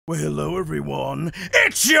Well, hello everyone.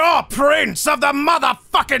 It's your Prince of the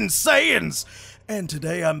motherfucking Saiyans! And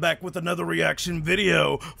today I'm back with another reaction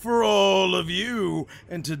video for all of you.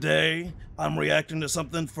 And today I'm reacting to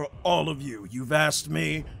something for all of you. You've asked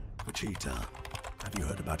me, Vegeta, have you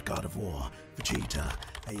heard about God of War? Vegeta,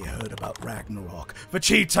 have you heard about Ragnarok?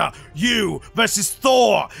 Vegeta, you versus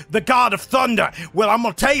Thor, the God of Thunder. Well, I'm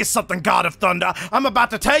gonna tell you something, God of Thunder. I'm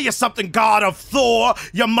about to tell you something, God of Thor.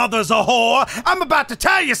 Your mother's a whore. I'm about to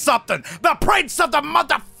tell you something. The Prince of the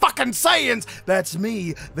motherfucking Saiyans, that's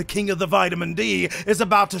me, the King of the Vitamin D, is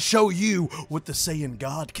about to show you what the Saiyan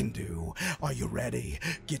God can do. Are you ready?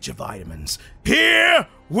 Get your vitamins. Here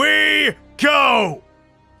we go.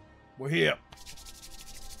 We're here.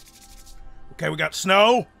 Okay, we got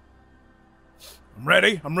snow. I'm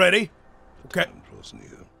ready. Okay.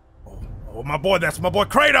 Oh, my boy, that's my boy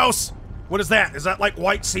Kratos. What is that? Is that like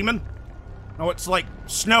white semen? No, it's like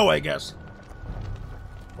snow, I guess.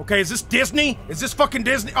 Okay, is this Disney? Is this fucking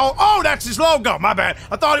Disney? Oh, that's his logo. My bad.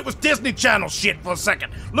 I thought it was Disney Channel shit for a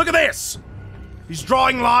second. Look at this. He's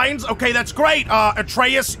drawing lines. Okay, that's great.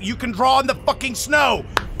 Atreus, you can draw in the fucking snow.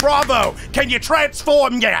 Bravo. Can you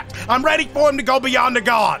transform yet? I'm ready for him to go beyond the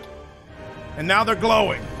god. And now they're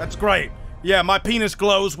glowing. That's great. Yeah, my penis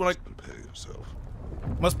glows when I... Prepare yourself.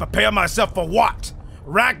 Must prepare myself for what?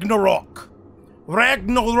 Ragnarok.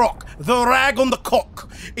 Ragnarok. The rag on the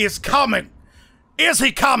cock is coming. Is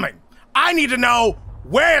he coming? I need to know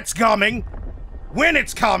where it's coming, when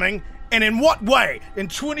it's coming, and in what way in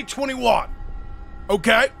 2021.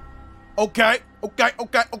 Okay?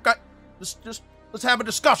 Let's have a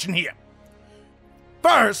discussion here.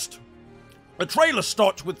 First, the trailer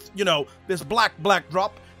starts with, you know, this black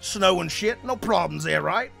drop, snow and shit. No problems there,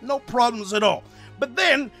 right? No problems at all. But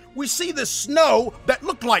then we see this snow that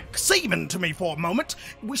looked like semen to me for a moment.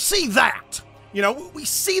 We see that. You know, we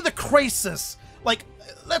see the Kratos. Like,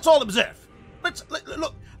 let's all observe.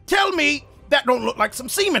 Look. Tell me that don't look like some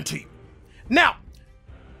semen to you. Now,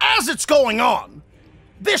 as it's going on,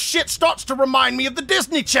 this shit starts to remind me of the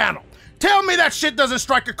Disney Channel. Tell me that shit doesn't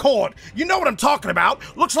strike a chord. You know what I'm talking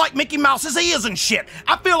about. Looks like Mickey Mouse's ears and shit.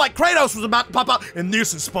 I feel like Kratos was about to pop out, and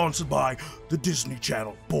this is sponsored by the Disney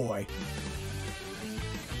Channel, boy.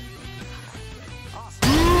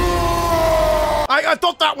 I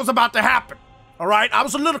thought that was about to happen, all right? I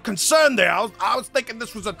was a little concerned there. I was thinking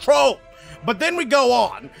this was a troll. But then we go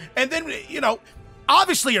on, and then, you know,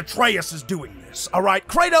 obviously Atreus is doing this, all right?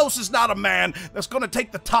 Kratos is not a man that's gonna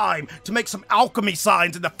take the time to make some alchemy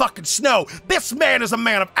signs in the fucking snow. This man is a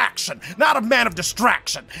man of action, not a man of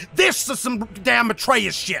distraction. This is some damn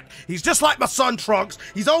Atreus shit. He's just like my son Trunks.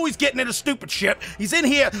 He's always getting into stupid shit. He's in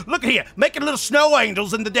here, look at here, making little snow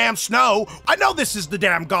angels in the damn snow. I know this is the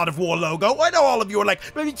damn God of War logo. I know all of you are like,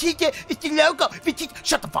 Vegeta, it's the logo. Vegeta.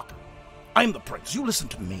 Shut the fuck up. I'm the prince. You listen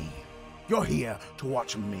to me. You're here to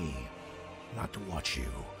watch me. Not to watch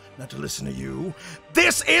you, not to listen to you.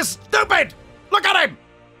 This is stupid! Look at him!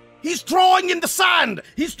 He's drawing in the sand!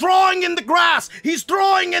 He's drawing in the grass! He's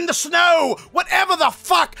drawing in the snow! Whatever the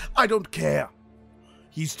fuck! I don't care.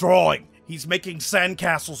 He's drawing. He's making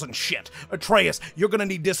sandcastles and shit. Atreus, you're gonna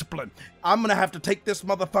need discipline. I'm gonna have to take this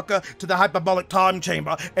motherfucker to the hyperbolic time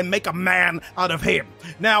chamber and make a man out of him.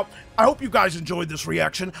 Now, I hope you guys enjoyed this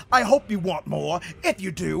reaction. I hope you want more. If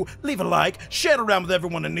you do, leave a like, share it around with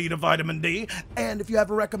everyone in need of vitamin D, and if you have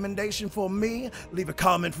a recommendation for me, leave a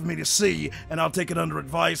comment for me to see, and I'll take it under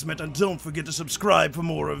advisement, and don't forget to subscribe for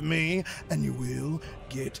more of me, and you will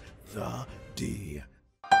get the D.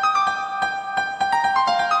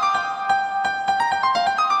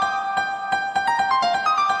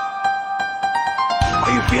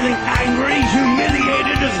 Are you feeling angry,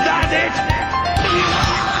 humiliated? Is that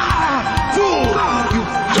it?